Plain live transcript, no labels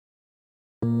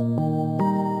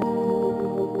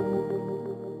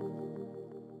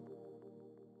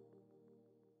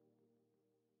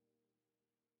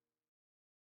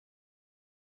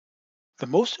The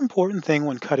most important thing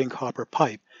when cutting copper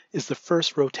pipe is the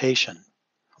first rotation.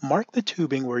 Mark the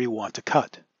tubing where you want to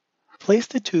cut. Place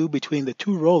the tube between the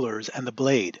two rollers and the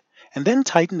blade, and then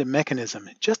tighten the mechanism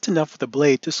just enough for the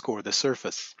blade to score the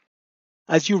surface.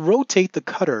 As you rotate the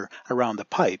cutter around the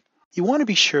pipe, you want to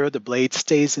be sure the blade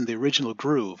stays in the original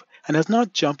groove and has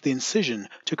not jumped the incision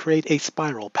to create a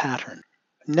spiral pattern.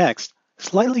 Next,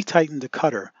 slightly tighten the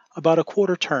cutter about a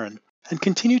quarter turn and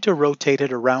continue to rotate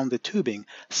it around the tubing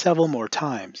several more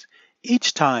times,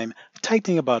 each time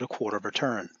tightening about a quarter of a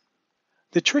turn.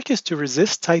 The trick is to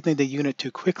resist tightening the unit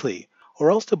too quickly,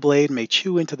 or else the blade may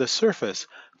chew into the surface,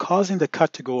 causing the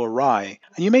cut to go awry,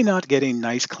 and you may not get a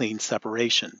nice clean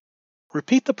separation.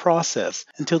 Repeat the process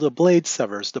until the blade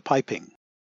severs the piping.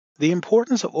 The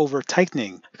importance of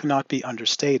over-tightening cannot be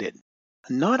understated.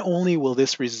 Not only will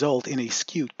this result in a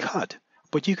skewed cut,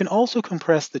 but you can also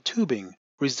compress the tubing,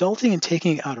 resulting in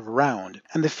taking it out of round,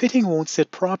 and the fitting won't sit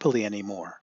properly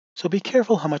anymore. So be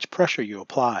careful how much pressure you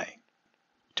apply.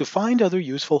 To find other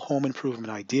useful home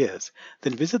improvement ideas,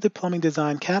 then visit the Plumbing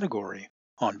Design category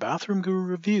on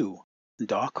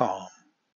BathroomGuruReview.com.